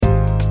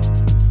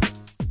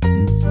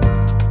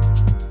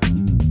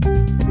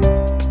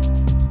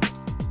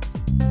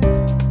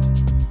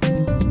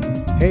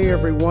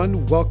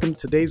everyone. Welcome.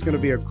 Today's going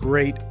to be a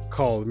great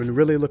call. I've been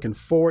really looking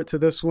forward to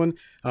this one.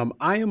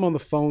 I am on the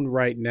phone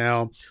right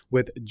now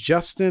with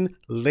Justin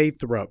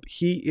Lathrop.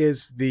 He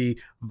is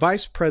the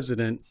Vice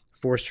President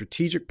for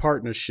Strategic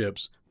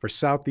Partnerships for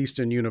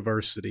Southeastern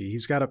University.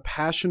 He's got a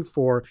passion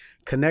for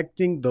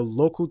connecting the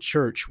local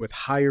church with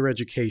higher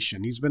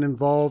education. He's been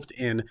involved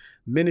in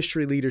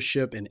ministry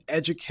leadership and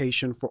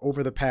education for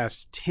over the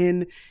past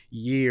 10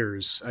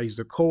 years. He's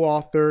the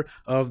co-author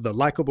of The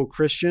Likeable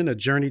Christian, A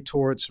Journey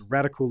Towards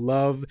Radical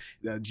Love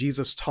that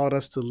Jesus Taught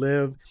Us to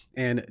Live.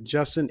 And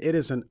Justin, it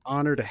is an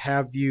honor to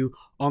have you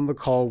on the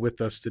call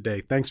with us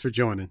today. Thanks for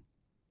joining.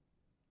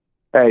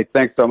 Hey,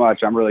 thanks so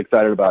much. I'm really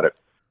excited about it.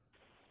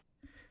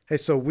 Hey,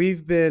 so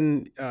we've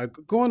been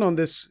going on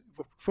this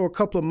for a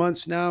couple of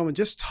months now, and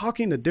just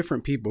talking to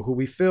different people who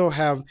we feel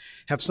have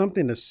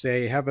something to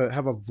say, have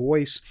a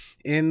voice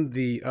in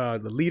the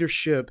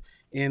leadership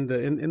in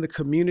the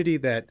community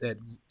that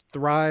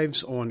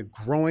thrives on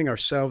growing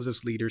ourselves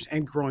as leaders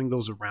and growing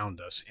those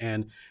around us.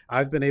 And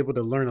I've been able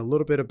to learn a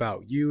little bit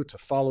about you, to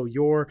follow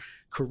your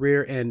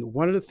career, and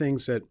one of the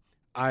things that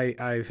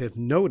I have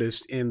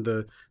noticed in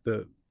the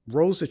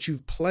roles that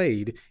you've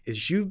played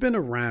is you've been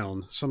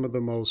around some of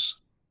the most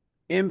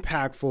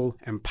impactful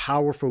and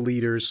powerful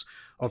leaders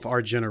of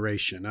our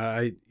generation.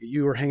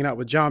 You were hanging out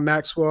with John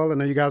Maxwell. I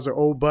know you guys are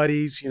old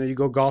buddies. You know, you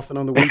go golfing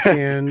on the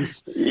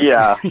weekends.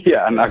 yeah,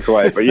 not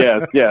quite, but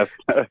yes.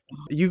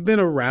 You've been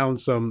around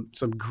some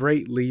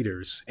great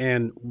leaders.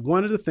 And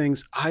one of the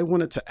things I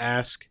wanted to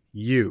ask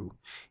you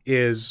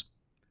is,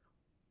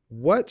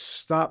 what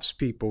stops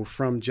people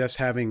from just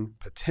having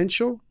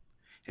potential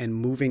and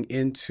moving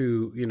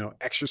into,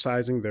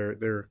 exercising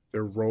their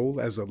role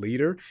as a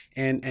leader,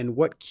 and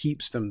what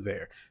keeps them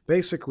there?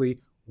 Basically,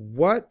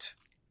 what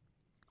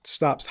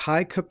stops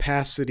high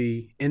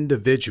capacity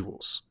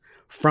individuals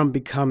from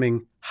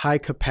becoming high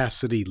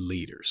capacity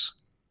leaders?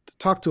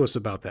 Talk to us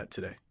about that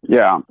today.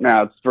 Yeah,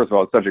 first of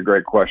all, it's such a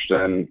great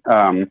question.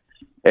 And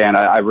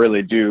I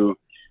really do.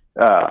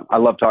 I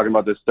love talking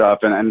about this stuff,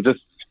 and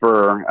just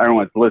for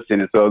everyone that's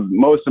listening. So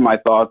most of my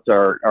thoughts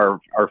are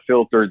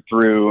filtered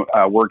through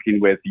working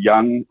with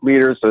young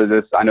leaders. So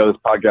I know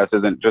this podcast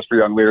isn't just for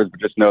young leaders,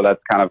 but just know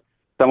that's kind of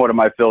somewhat of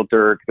my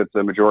filter, because it's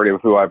the majority of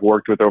who I've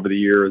worked with over the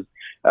years,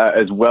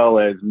 as well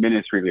as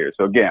ministry leaders.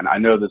 So again, I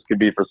know this could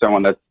be for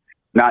someone that's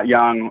not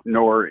young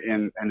nor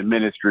in the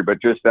ministry,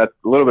 but just that's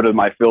a little bit of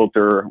my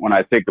filter when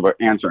I think about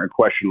answering a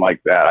question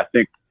like that. I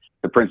think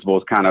the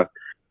principles kind of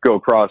go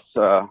across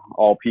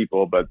all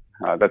people, but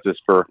that's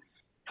just for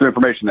some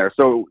information there.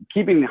 So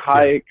keeping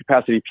high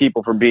capacity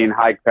people from being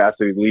high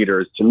capacity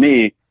leaders, to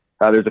me,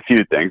 there's a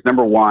few things.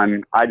 Number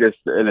one,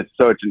 and it's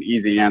such an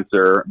easy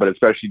answer, but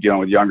especially dealing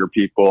with younger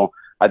people,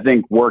 I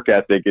think work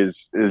ethic is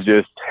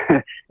just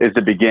is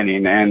the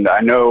beginning. And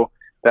I know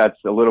that's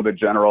a little bit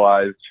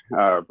generalized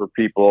for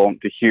people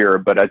to hear,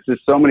 but it's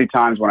just so many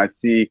times when I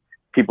see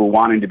people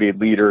wanting to be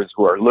leaders,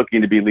 who are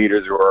looking to be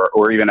leaders,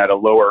 or even at a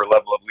lower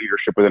level of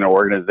leadership within an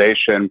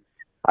organization,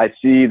 I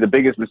see the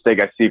biggest mistake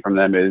I see from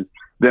them is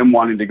them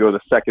wanting to go the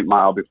second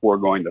mile before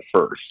going the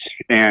first.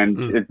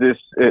 And is this,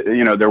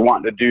 they're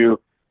wanting to do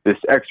this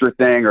extra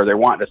thing, or they're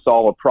wanting to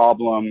solve a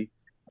problem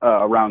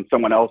around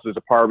someone else's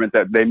apartment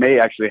that they may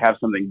actually have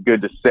something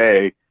good to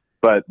say,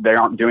 but they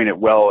aren't doing it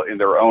well in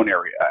their own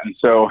area. And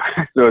so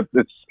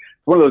it's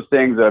one of those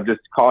things of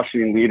just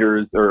cautioning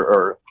leaders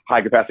or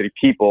high capacity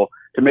people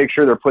to make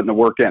sure they're putting the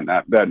work in,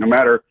 that no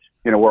matter,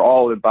 we're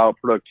all about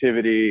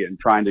productivity and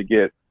trying to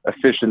get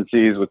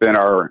efficiencies within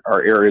our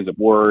areas of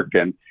work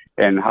and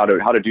how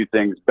to do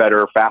things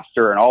better,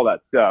 faster, and all that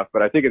stuff.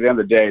 But I think at the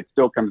end of the day, it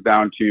still comes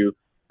down to,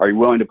 are you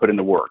willing to put in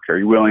the work? Are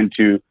you willing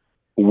to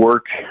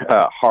work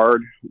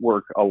hard,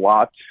 work a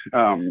lot?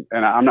 And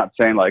I'm not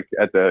saying like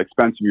at the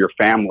expense of your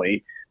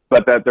family,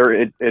 but that there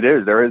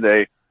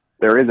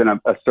is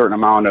a certain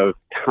amount of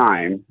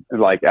time,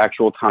 like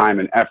actual time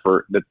and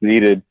effort that's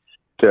needed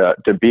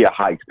to be a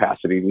high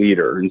capacity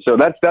leader. And so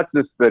that's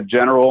just the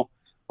general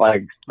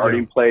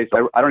starting place.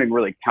 I don't even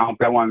really count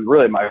that one.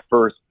 Really, my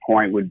first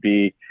point would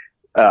be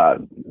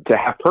to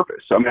have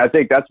purpose. So, I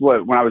think that's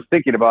when I was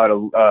thinking about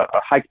a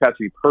high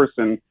capacity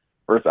person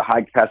versus a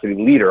high capacity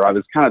leader, I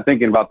was kind of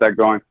thinking about that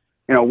going,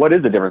 what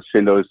is the difference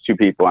between those two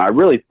people? And I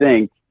really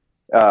think,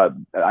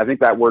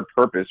 that word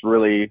purpose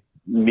really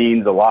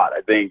means a lot.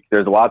 I think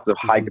there's lots of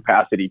high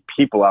capacity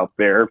people out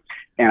there.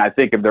 And I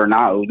think if they're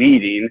not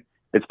leading,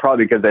 it's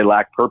probably because they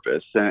lack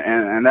purpose.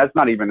 And that's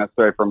not even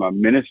necessarily from a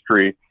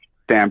ministry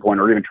standpoint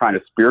or even trying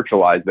to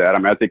spiritualize that.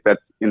 I think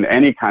that's in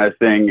any kind of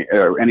thing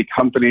or any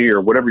company or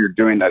whatever you're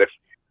doing, that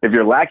if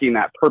you're lacking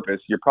that purpose,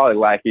 you're probably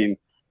lacking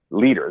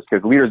leaders,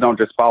 because leaders don't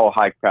just follow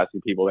high capacity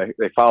people.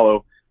 They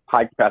follow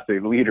high capacity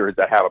leaders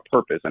that have a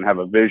purpose and have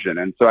a vision.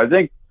 And so I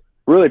think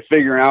really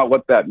figuring out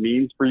what that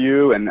means for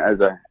you, and as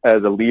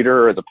a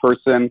leader, as a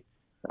person,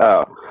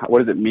 what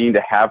does it mean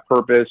to have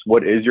purpose?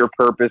 What is your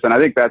purpose? And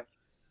I think that's,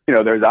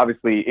 there's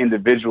obviously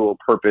individual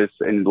purpose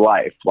in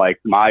life. Like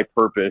my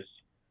purpose,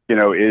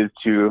 is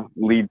to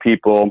lead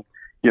people,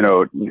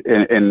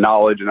 in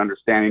knowledge and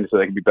understanding so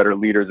they can be better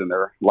leaders in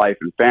their life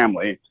and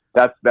family.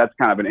 that's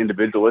kind of an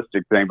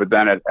individualistic thing. But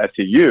then at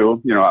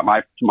TU,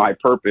 my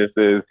purpose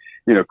is,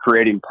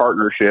 creating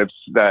partnerships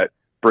that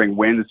bring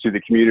wins to the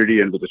community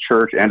and to the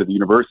church and to the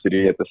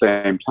university at the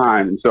same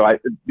time. And so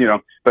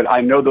but I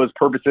know those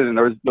purposes, and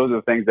those are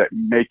the things that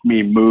make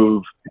me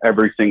move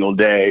every single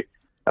day.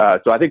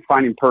 So I think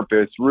finding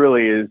purpose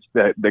really is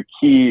the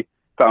key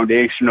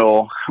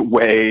foundational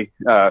way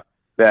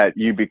that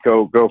you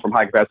go from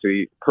high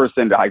capacity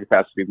person to high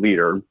capacity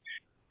leader.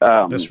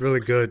 That's really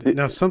good.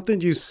 Now,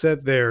 something you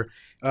said there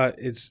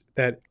is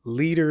that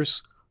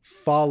leaders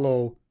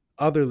follow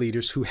other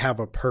leaders who have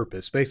a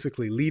purpose.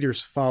 Basically,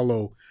 leaders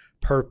follow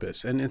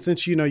purpose. And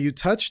since, you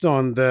touched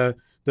on the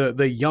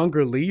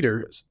younger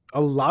leaders,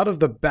 a lot of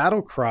the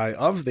battle cry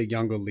of the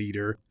younger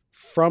leader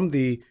from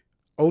the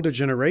older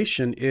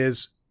generation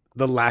is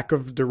the lack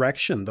of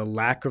direction, the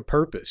lack of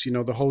purpose,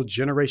 the whole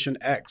Generation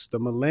X, the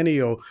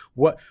millennial,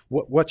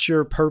 what's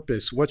your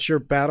purpose? What's your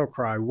battle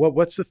cry?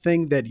 What's the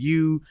thing that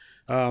you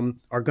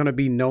are going to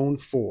be known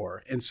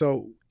for? And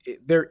so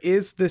there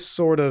is this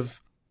sort of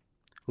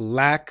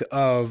lack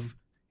of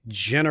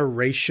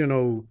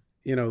generational,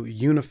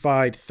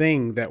 unified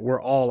thing that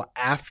we're all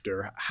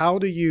after. How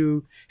do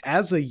you,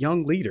 as a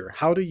young leader,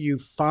 how do you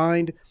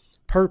find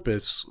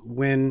purpose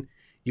when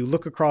you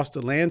look across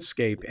the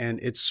landscape and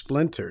it's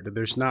splintered?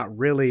 There's not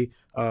really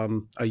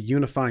a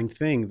unifying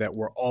thing that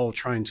we're all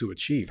trying to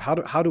achieve.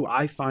 How do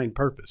I find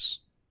purpose?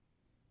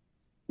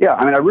 Yeah,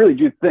 I really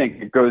do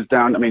think it goes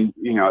down.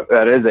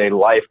 That is a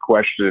life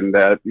question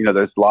that,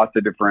 there's lots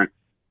of different,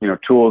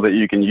 tools that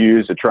you can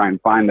use to try and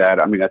find that.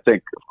 I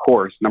think, of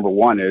course, number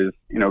one is,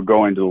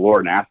 going to the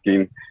Lord and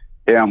asking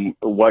him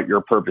what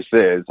your purpose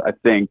is. I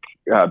think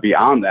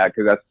beyond that,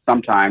 because that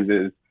sometimes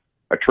is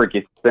a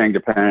tricky thing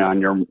depending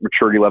on your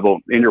maturity level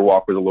in your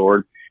walk with the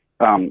Lord,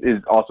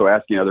 is also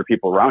asking other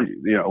people around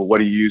you, what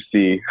do you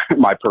see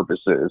my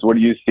purpose is? What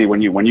do you see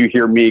when you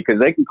hear me?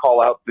 Because they can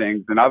call out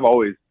things. And I've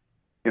always,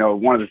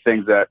 one of the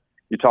things that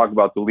you talk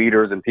about the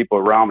leaders and people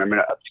around me.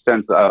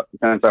 Since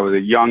I was a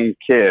young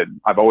kid,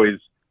 I've always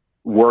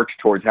worked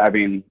towards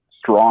having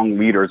strong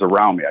leaders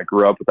around me. I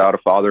grew up without a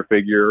father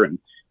figure, and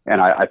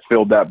I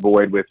filled that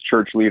void with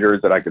church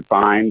leaders that I could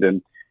find.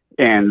 And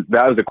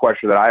that was the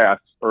question that I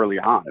asked early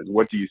on: is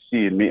what do you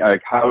see in me?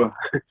 Like,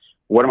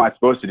 what am I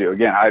supposed to do?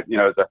 Again, as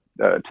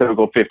a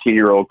typical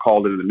 15-year-old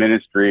called into the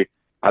ministry,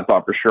 I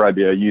thought for sure I'd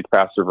be a youth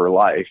pastor for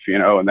life,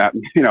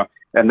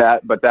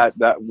 but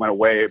that went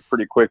away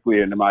pretty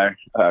quickly into my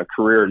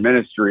career in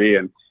ministry.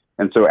 And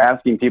so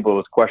asking people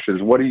those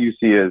questions, what do you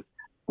see as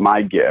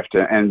my gift?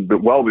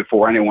 But well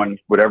before anyone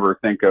would ever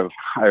think of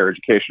higher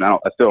education, I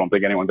still don't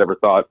think anyone's ever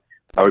thought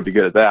I would be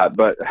good at that.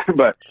 But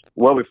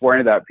well before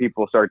any of that,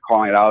 people started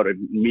calling it out at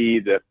me,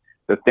 the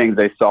things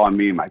they saw in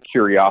me, my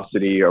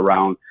curiosity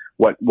around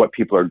what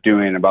people are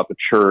doing about the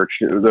church,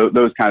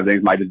 those kind of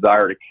things, my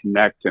desire to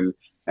connect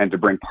and to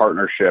bring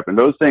partnership. And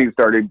those things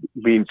started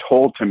being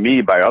told to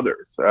me by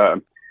others.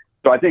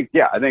 So I think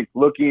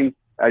looking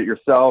at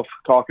yourself,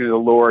 talking to the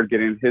Lord,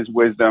 getting his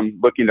wisdom,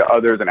 looking to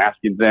others and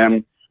asking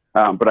them.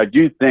 But I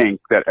do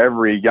think that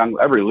every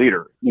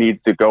leader needs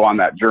to go on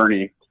that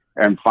journey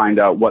and find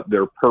out what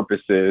their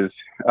purpose is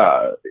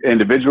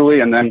individually.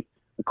 And then,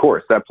 of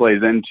course, that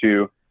plays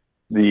into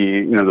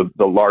the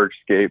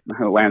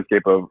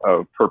landscape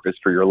of purpose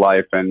for your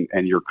life and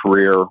your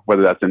career,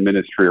 whether that's in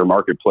ministry or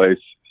marketplace.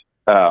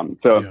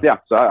 So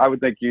I would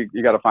think you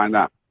got to find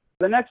that.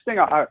 The next thing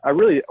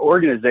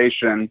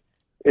organization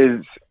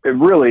is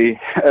really,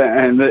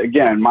 and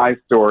again, my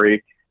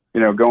story,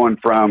 going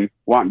from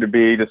wanting to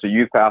be just a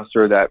youth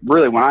pastor, that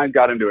really when I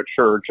got into a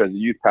church as a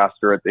youth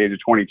pastor at the age of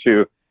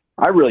 22,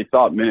 I really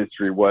thought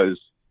ministry was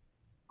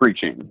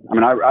preaching.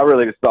 I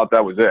really just thought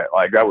that was it.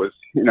 Like that was,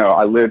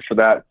 I lived for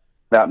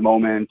that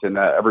moment, and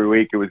every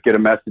week it was get a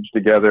message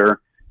together.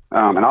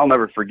 And I'll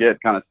never forget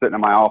kind of sitting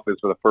in my office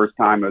for the first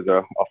time as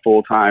a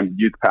full-time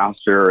youth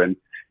pastor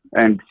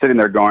and sitting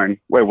there going,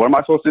 wait, what am I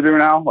supposed to do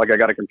now? Like I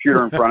got a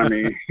computer in front of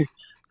me.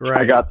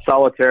 Right. I got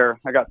solitaire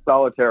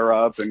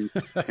up and,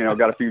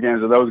 got a few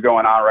games of those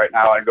going on right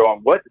now, and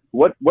going, what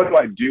do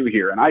I do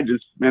here? And I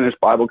just finished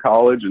Bible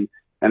college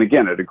and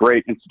again, at a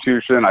great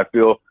institution. I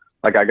feel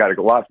like I got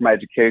a lot from my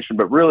education,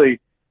 but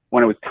really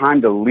when it was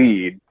time to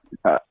lead,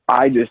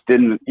 I just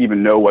didn't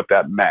even know what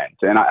that meant.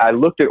 And I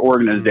looked at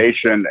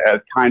organization as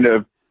kind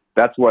of,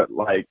 that's what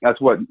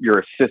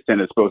your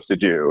assistant is supposed to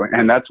do.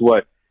 And that's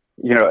what,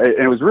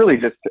 it was really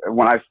just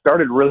when I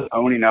started really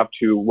owning up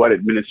to what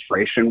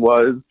administration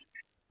was.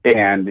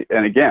 And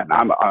again,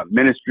 I'm a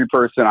ministry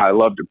person. I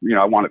loved to,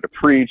 I wanted to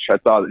preach. I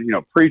thought,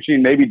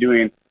 preaching, maybe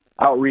doing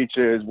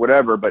outreaches,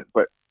 whatever,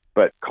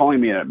 but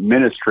calling me an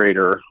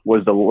administrator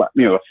was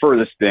the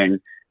furthest thing,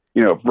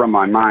 from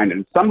my mind.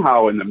 And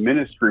somehow in the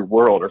ministry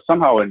world, or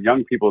somehow in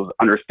young people's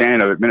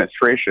understanding of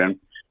administration,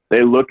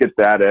 they look at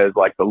that as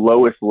like the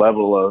lowest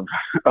level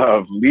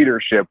of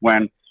leadership,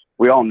 when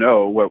we all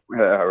know what,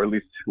 or at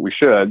least we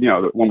should,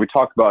 when we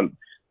talk about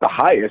the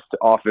highest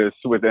office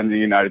within the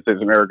United States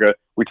of America,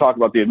 we talk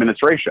about the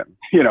administration,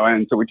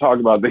 and so we talk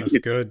about That's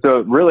good.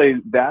 So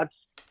really that's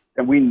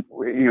and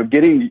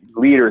getting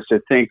leaders to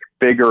think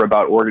bigger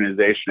about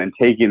organization and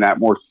taking that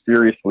more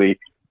seriously,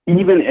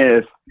 even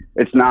if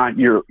it's not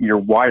your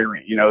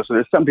wiring, so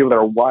there's some people that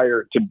are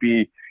wired to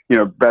be,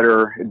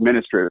 better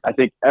administrators. I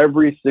think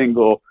every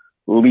single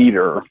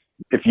leader,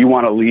 if you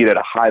want to lead at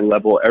a high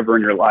level ever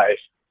in your life,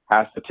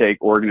 has to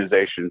take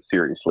organization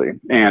seriously.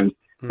 And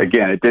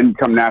again, it didn't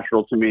come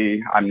natural to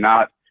me. I'm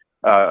not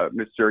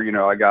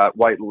Mr. I got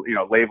white,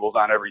 labels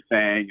on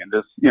everything. And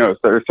just, so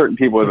there's certain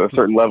people with a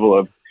certain level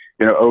of,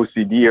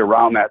 OCD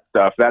around that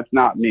stuff. That's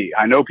not me.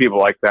 I know people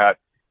like that,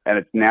 and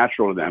it's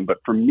natural to them. But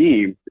for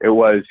me, it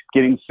was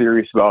getting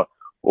serious about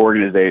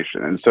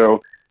organization. And so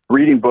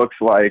reading books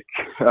like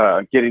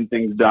Getting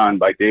Things Done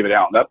by David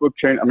Allen, that book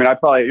changed. I mean, I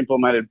probably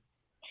implemented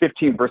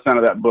 15%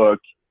 of that book.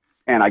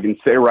 And I can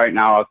say right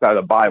now, outside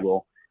of the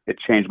Bible, it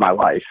changed my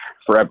life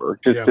forever.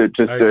 It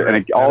just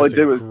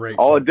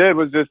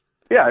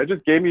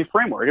gave me a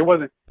framework. It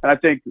wasn't, and I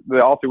think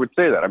the author would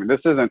say that. I mean,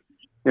 this isn't,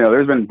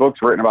 there's been books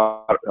written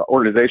about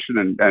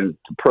organization and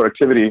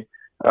productivity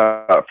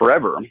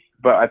forever,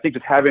 but I think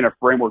just having a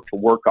framework to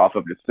work off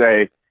of to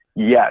say,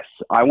 yes,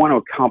 I want to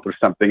accomplish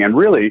something. And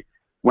really,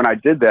 when I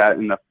did that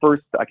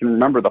I can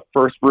remember the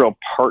first real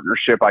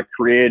partnership I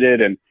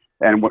created and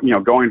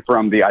going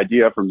from the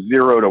idea from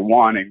 0 to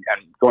 1 and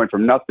going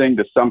from nothing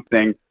to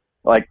something,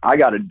 like I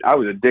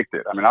was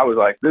addicted. I mean, I was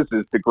like, this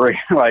is the great,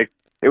 like,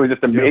 it was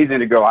just amazing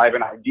to go, I have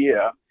an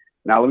idea.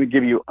 Now let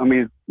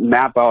me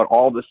map out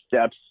all the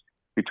steps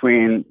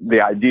between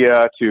the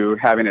idea to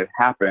having it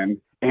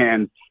happen,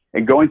 and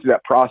going through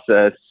that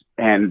process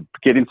and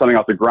getting something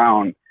off the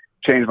ground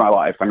changed my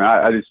life. I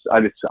mean,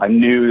 I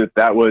knew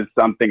that was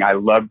something I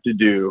loved to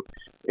do,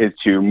 is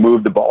to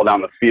move the ball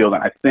down the field.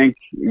 And I think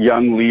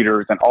young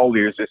leaders and all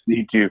leaders just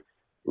need to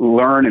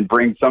learn and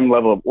bring some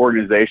level of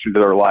organization to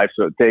their life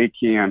so that they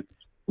can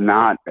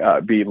not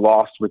be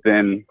lost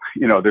within,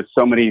 there's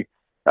so many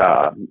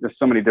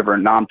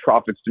different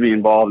nonprofits to be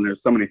involved, and there's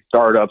so many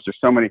startups, there's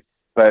so many,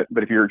 but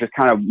if you're just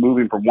kind of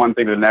moving from one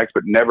thing to the next,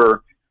 but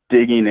never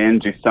digging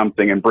into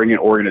something and bringing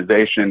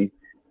organization,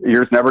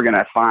 you're just never going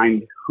to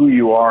find who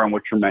you are and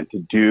what you're meant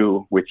to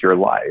do with your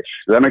life.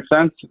 Does that make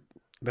sense?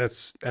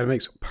 That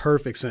makes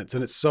perfect sense.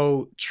 And it's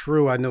so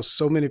true. I know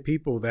so many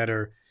people that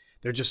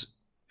they're just,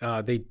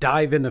 they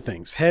dive into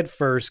things head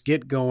first,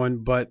 get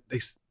going, but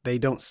they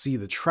don't see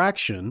the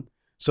traction.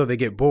 So they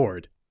get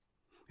bored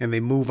and they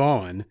move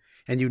on,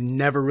 and you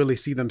never really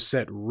see them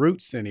set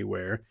roots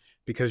anywhere,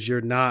 because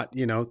you're not,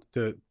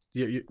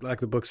 like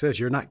the book says,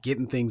 you're not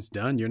getting things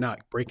done. You're not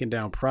breaking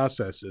down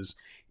processes,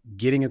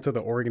 getting into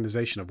the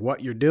organization of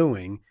what you're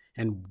doing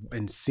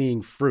and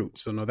seeing fruit.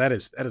 So no, that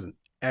is an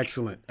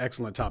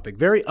excellent topic.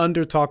 Very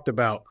under talked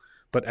about,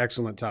 but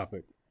excellent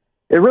topic.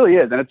 It really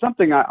is. And it's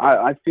something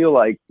I feel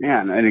like,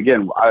 man, and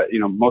again,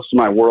 most of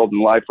my world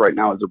and life right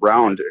now is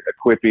around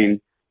equipping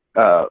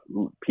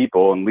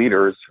people and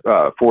leaders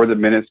for the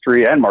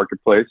ministry and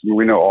marketplace. I mean,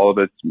 we know all of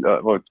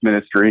it's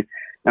ministry.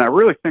 And I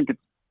really think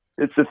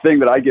it's the thing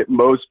that I get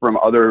most from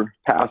other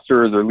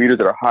pastors or leaders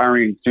that are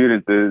hiring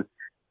students is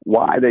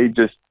why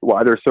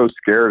they're so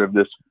scared of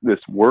this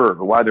word,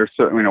 or why they're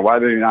so, why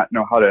they not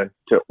know how to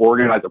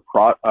organize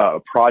a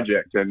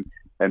project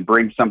and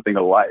bring something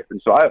to life.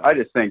 And so I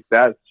just think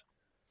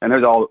and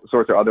there's all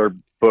sorts of other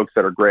books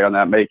that are great on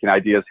that. Making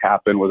Ideas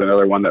Happen was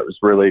another one that was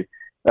really,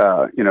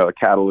 a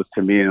catalyst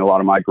to me and a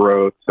lot of my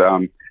growth.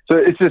 So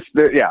it's just,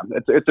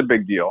 it's a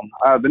big deal.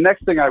 The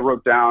next thing I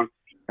wrote down,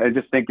 and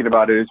just thinking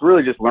about it, is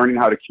really just learning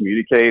how to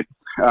communicate.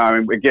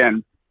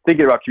 Again,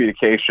 thinking about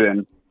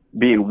communication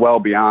being well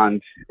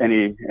beyond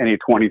any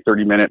 20,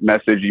 30-minute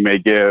message you may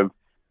give,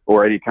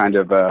 or any kind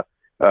of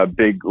a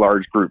big,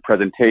 large group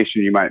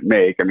presentation you might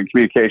make. I mean,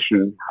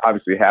 communication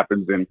obviously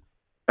happens in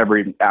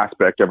every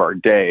aspect of our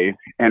day,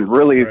 and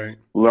really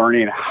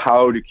learning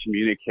how to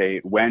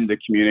communicate, when to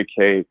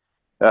communicate,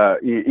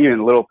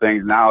 even little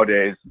things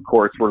nowadays. Of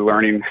course, we're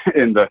learning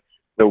in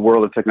the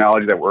world of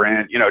technology that we're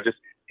in, just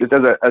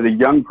as a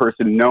young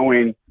person,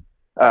 knowing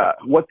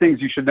what things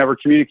you should never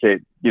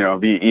communicate,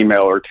 via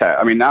email or text.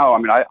 I mean, now,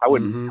 I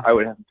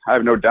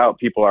have no doubt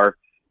people are,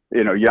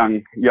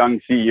 young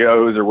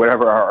CEOs or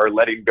whatever are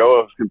letting go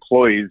of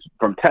employees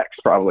from text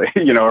probably,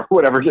 or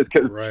whatever, just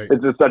because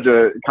it's just such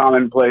a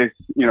commonplace,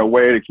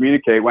 way to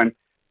communicate, when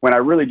I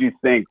really do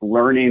think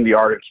learning the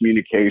art of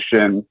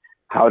communication,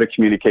 how to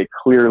communicate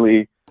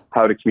clearly,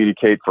 how to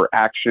communicate for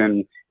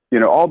action,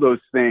 all those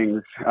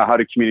things, how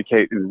to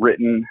communicate in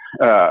written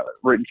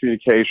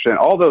communication,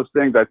 all those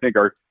things I think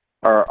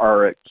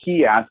are a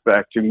key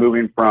aspect to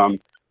moving from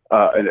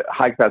a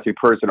high capacity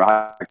person or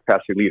high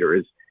capacity leader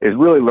is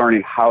really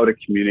learning how to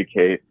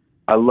communicate.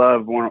 I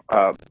love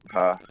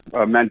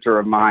a mentor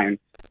of mine,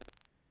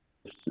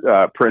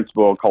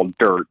 principle called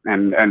DIRT,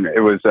 and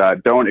it was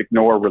don't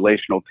ignore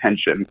relational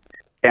tension.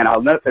 And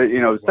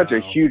it's such a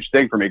huge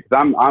thing for me,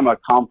 because I'm a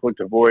conflict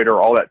avoider,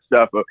 all that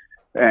stuff,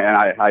 and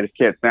I just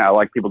can't stand. I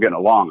like people getting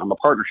along. I'm a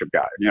partnership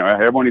guy.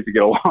 Everyone needs to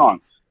get along.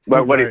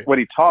 But what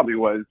he taught me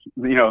was,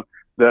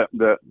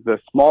 the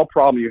small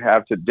problem you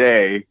have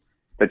today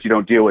that you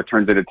don't deal with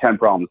turns into 10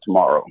 problems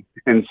tomorrow.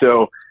 And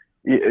so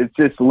it's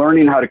just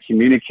learning how to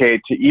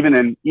communicate to even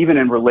in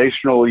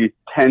relationally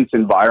tense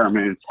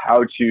environments,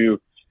 how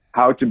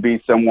to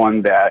be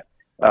someone that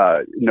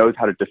knows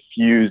how to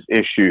diffuse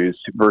issues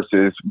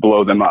versus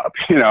blow them up,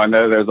 and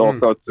there's all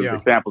sorts of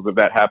examples of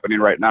that happening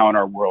right now in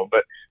our world.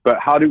 But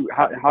how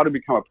to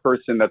become a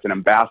person that's an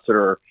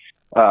ambassador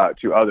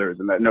to others,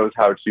 and that knows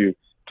how to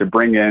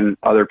bring in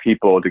other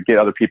people, to get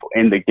other people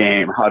in the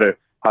game, how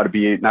to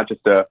be not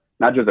just a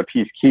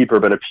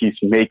peacekeeper, but a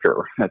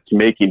peacemaker that's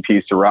making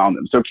peace around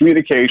them. So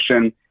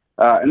communication,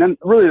 and then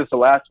really just the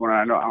last one. I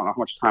don't know how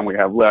much time we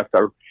have left.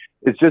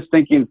 It's just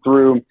thinking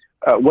through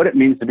what it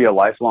means to be a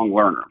lifelong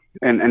learner,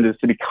 and just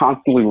to be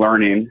constantly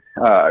learning.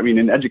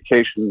 In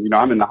education,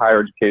 I'm in the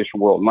higher education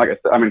world, and like I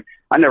said,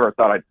 I never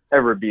thought I'd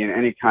ever be in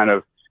any kind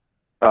of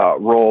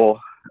role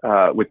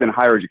within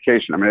higher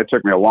education. It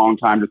took me a long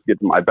time just to get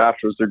to my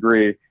bachelor's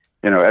degree.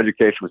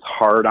 Education was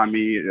hard on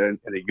me in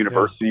the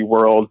university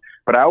world,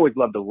 but I always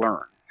loved to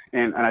learn.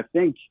 And I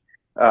think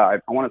I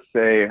want to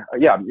say,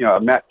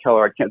 Matt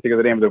Keller, I can't think of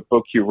the name of the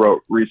book he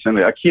wrote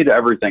recently, A Key to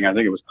Everything, I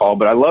think it was called,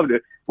 but I loved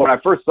it. When I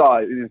first saw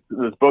it,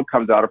 this book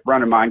comes out, a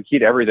friend of mine, Key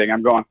to Everything,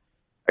 I'm going,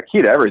 A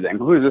Key to Everything?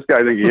 Who does this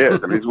guy think he is?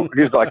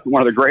 He's like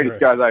one of the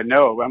greatest guys I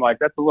know. I'm like,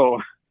 that's a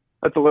little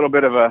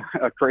bit of a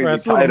crazy title.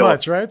 It's a little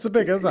much, right? It's a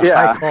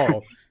high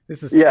call.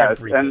 This is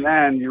everything. And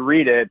then you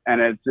read it,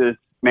 and it's just,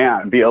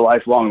 man, be a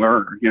lifelong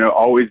learner.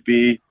 Always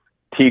be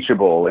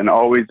teachable, and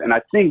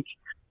I think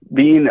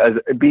being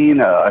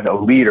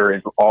a leader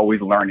is always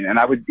learning. And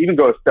I would even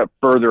go a step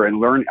further and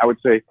learn. I would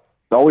say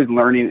it's always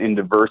learning in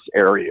diverse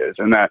areas,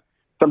 and that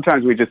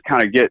sometimes we just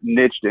kind of get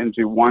niched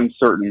into one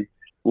certain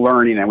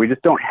learning, and we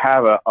just don't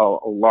have a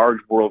large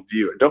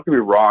worldview. And don't get me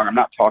wrong, I'm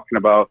not talking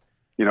about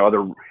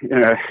other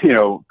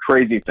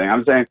crazy thing.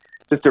 I'm saying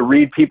just to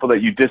read people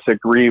that you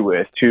disagree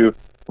with, to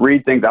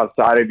read things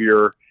outside of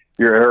your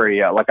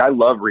area. Like, I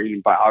love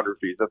reading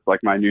biographies. That's like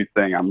my new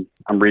thing.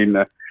 I'm reading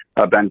the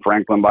Ben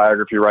Franklin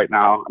biography right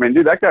now.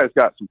 Dude, that guy's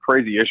got some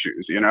crazy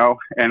issues,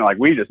 and like,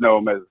 we just know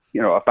him as,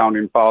 a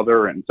founding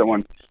father and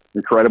someone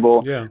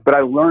incredible. Yeah. But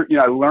I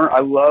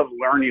love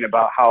learning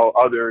about how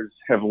others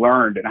have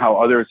learned, and how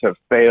others have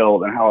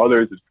failed, and how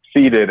others have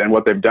succeeded, and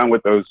what they've done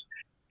with those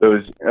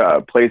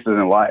places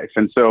in life.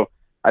 And so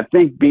I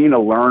think being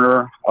a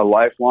learner, a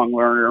lifelong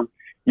learner,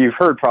 you've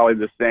heard probably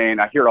the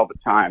saying, I hear it all the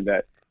time,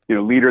 that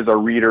leaders are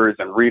readers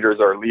and readers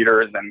are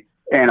leaders.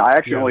 And I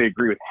actually only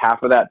agree with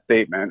half of that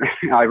statement.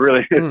 I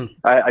really,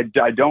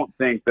 I don't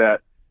think that,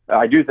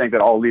 I do think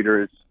that all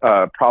leaders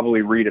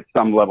probably read at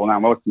some level. Now,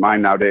 most of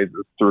mine nowadays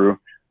is through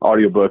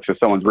audiobooks if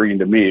someone's reading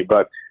to me.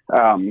 But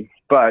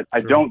I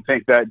don't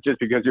think that just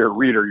because you're a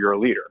reader, you're a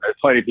leader. There's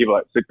plenty of people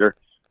that stick their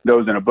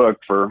nose in a book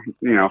for,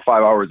 5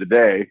 hours a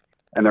day,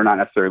 and they're not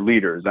necessarily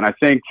leaders. And I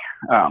think,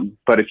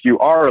 but if you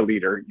are a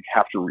leader, you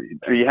have to read.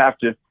 You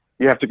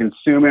have to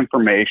consume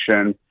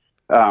information.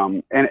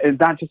 And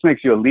that just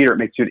makes you a leader. It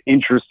makes you an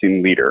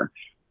interesting leader.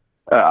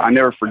 I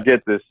never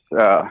forget this,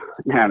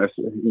 this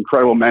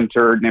incredible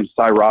mentor named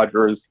Cy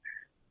Rogers,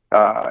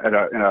 in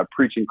a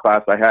preaching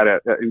class I had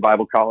in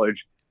Bible college.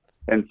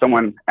 And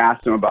someone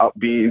asked him about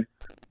being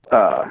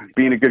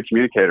a good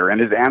communicator.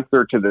 And his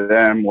answer to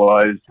them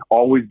was,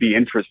 always be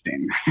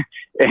interesting.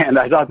 And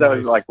I thought that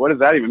was like, what does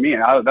that even mean?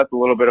 That's a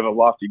little bit of a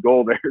lofty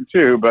goal there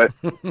too. But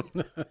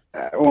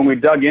when we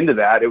dug into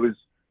that,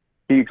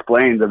 he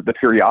explained the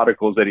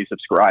periodicals that he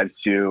subscribes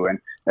to,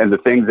 and the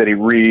things that he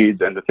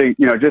reads, and the thing,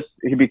 he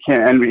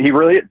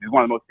really is. He's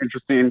one of the most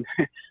interesting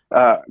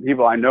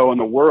people I know in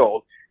the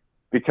world,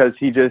 because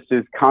he just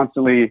is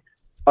constantly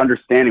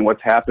understanding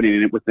what's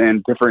happening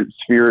within different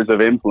spheres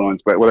of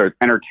influence, but whether it's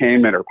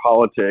entertainment or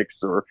politics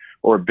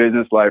or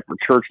business life or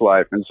church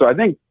life. And so I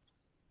think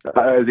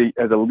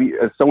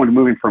as someone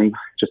moving from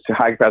just a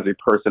high capacity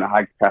person, a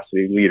high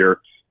capacity leader,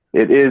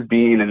 it is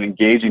being an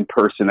engaging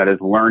person that is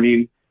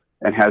learning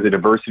and has a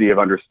diversity of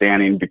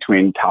understanding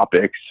between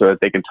topics, so that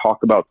they can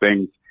talk about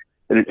things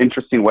in an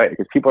interesting way,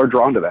 because people are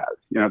drawn to that.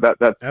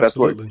 That's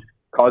what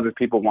causes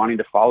people wanting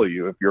to follow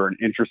you, if you're an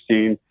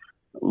interesting,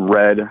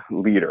 read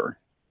leader.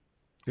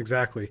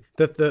 Exactly.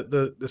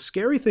 The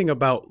scary thing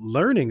about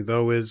learning,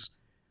 though, is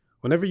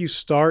whenever you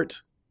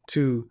start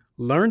to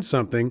learn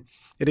something,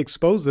 it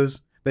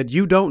exposes that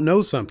you don't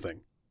know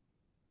something.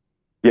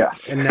 Yeah.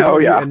 And now,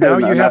 you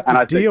have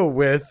to deal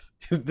with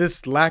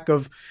this lack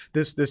of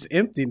this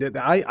empty, that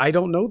I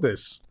don't know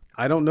this.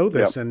 I don't know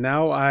this. Yep. And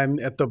now I'm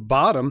at the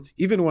bottom.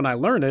 Even when I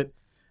learn it,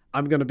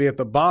 I'm going to be at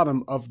the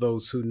bottom of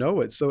those who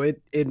know it. So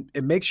it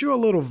makes you a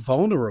little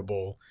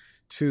vulnerable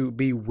to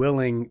be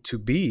willing to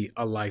be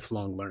a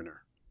lifelong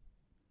learner.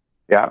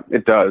 Yeah,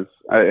 it does.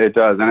 It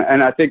does.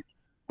 And I think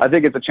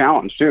it's a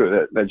challenge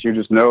too, that you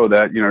just know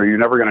that, you're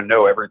never going to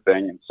know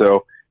everything. And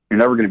so you're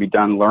never going to be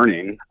done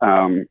learning.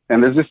 And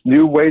there's just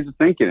new ways of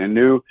thinking, and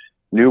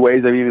new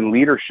ways of even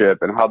leadership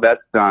and how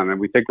that's done. And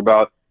we think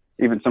about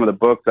even some of the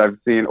books I've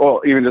seen,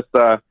 even just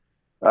the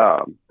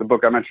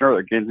book I mentioned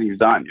earlier, Ginsing's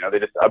Done. They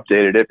just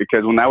updated it,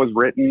 because when that was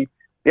written,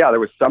 there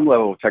was some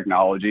level of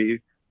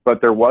technology,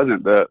 but there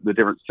wasn't the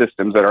different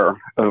systems that are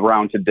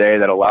around today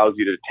that allows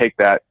you to take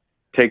that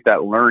take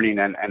that learning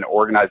and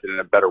organize it in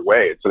a better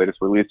way. So they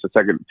just released a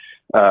second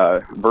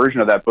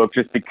version of that book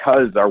just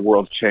because our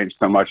world's changed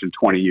so much in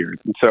 20 years.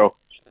 And so,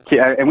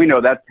 and we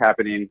know that's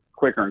happening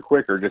quicker and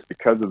quicker just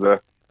because of the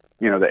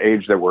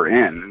age that we're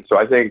in. And so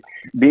I think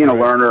being a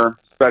learner,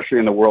 especially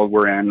in the world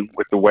we're in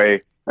with the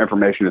way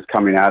information is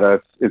coming at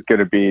us, is going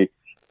to be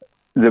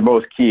the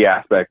most key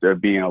aspect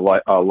of being a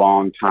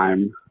long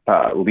time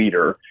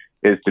leader,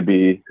 is to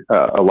be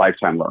a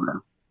lifetime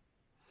learner.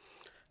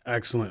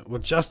 Excellent.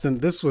 Well, Justin,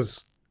 this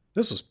was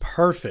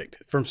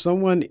perfect from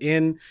someone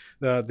in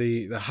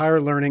the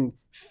higher learning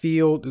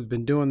field who's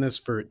been doing this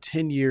for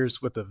 10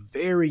 years with a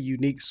very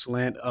unique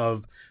slant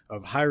of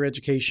higher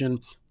education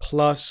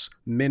plus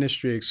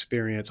ministry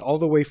experience, all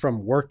the way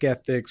from work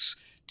ethics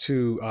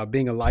to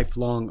being a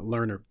lifelong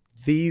learner.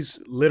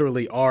 These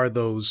literally are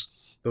those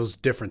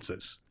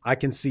differences. I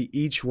can see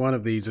each one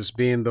of these as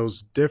being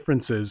those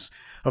differences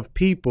of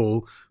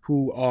people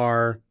who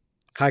are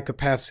high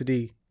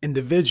capacity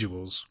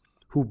individuals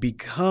who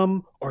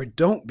become or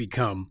don't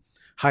become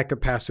high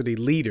capacity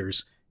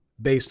leaders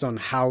based on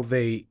how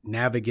they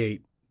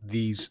navigate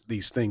these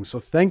things. So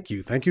thank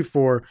you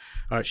for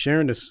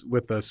sharing this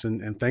with us,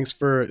 and thanks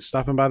for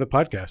stopping by the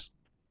podcast.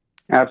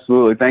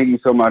 Absolutely. Thank you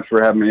so much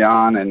for having me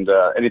on, and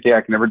anything I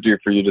can ever do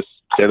for you, just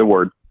say the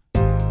word.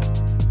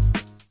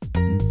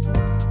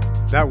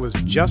 That was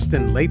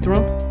Justin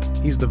Lathrop.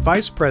 He's the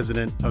Vice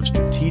President of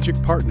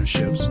Strategic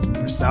Partnerships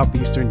for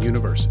Southeastern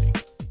University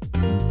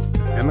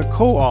and the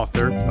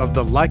co-author of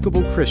The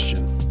Likeable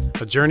Christian,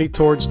 a journey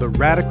towards the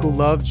radical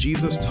love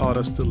Jesus taught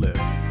us to live.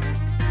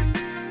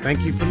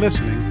 Thank you for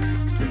listening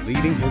to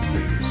Leading His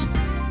Leaders.